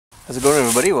How's it going,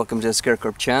 everybody? Welcome to the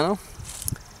ScareCorp channel.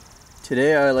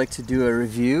 Today I'd like to do a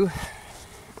review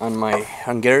on my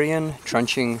Hungarian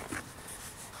Trenching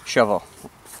Shovel.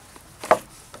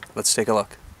 Let's take a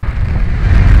look.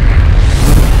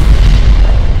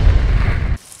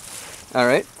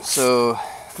 Alright, so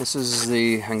this is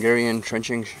the Hungarian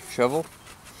Trenching Shovel.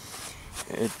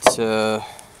 It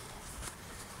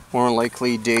more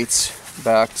likely dates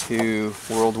back to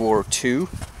World War II.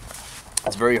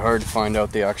 It's very hard to find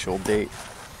out the actual date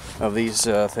of these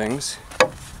things.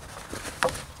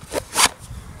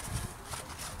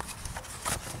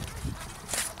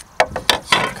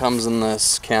 So it comes in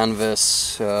this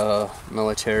canvas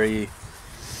military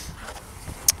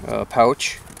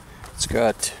pouch. It's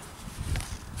got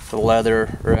the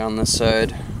leather around this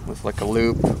side with like a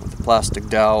loop, with a plastic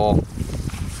dowel,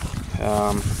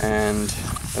 and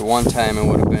at one time it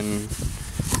would have been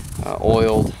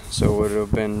oiled, so it would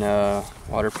have been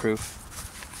waterproof.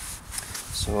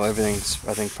 So everything's,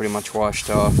 I think, pretty much washed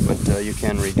off, but you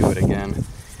can redo it again.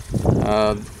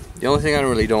 The only thing I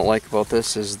really don't like about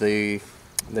this is the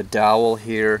dowel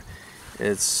here.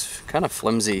 It's kind of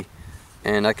flimsy,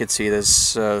 and I could see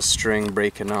this string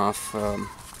breaking off.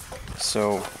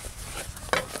 So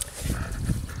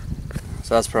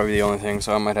that's probably the only thing,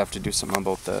 so I might have to do something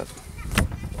about that.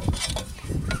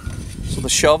 So the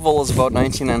shovel is about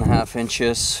 19.5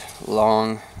 inches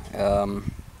long,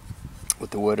 with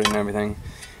the wood and everything.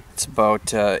 It's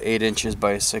about 8 inches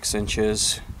by 6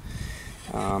 inches.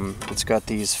 It's got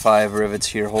these 5 rivets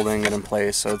here holding it in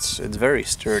place, so it's very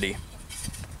sturdy.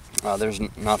 There's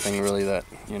nothing really that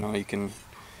you can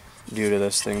do to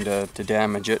this thing to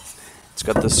damage it. It's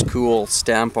got this cool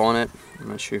stamp on it. I'm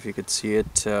not sure if you could see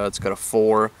it. It's got a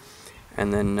 4,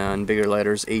 and then in bigger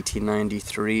letters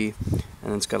 1893, and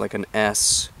then it's got like an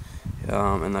S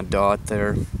and a dot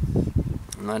there.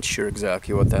 I'm not sure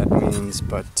exactly what that means,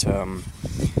 but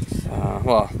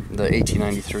well, the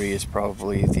 1893 is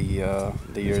probably the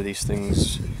year these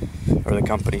things, or the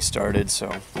company started,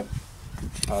 so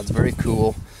it's very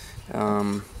cool.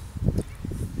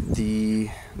 The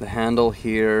handle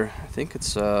here, I think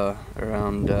it's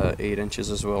around 8 inches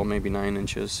as well, maybe 9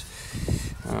 inches.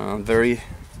 Very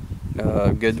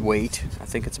good weight. I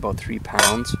think it's about 3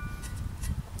 pounds.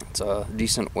 It's a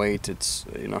decent weight. It's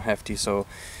hefty, so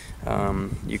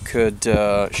you could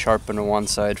sharpen on one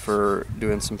side for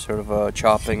doing some sort of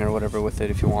chopping or whatever with it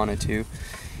if you wanted to.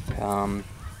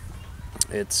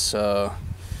 It's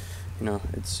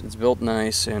it's built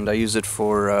nice, and I use it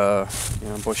for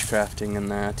bushcrafting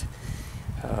and that.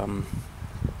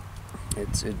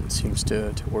 It seems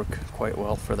to work quite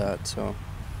well for that. So,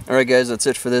 alright guys, that's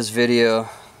it for this video.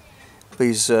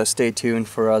 Please stay tuned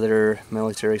for other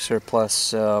military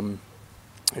surplus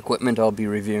equipment I'll be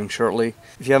reviewing shortly.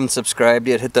 If you haven't subscribed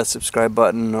yet, hit that subscribe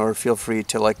button, or feel free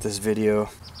to like this video.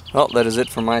 Well, that is it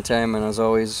for my time, and as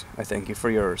always, I thank you for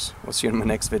yours. We'll see you in my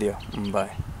next video.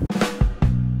 Bye.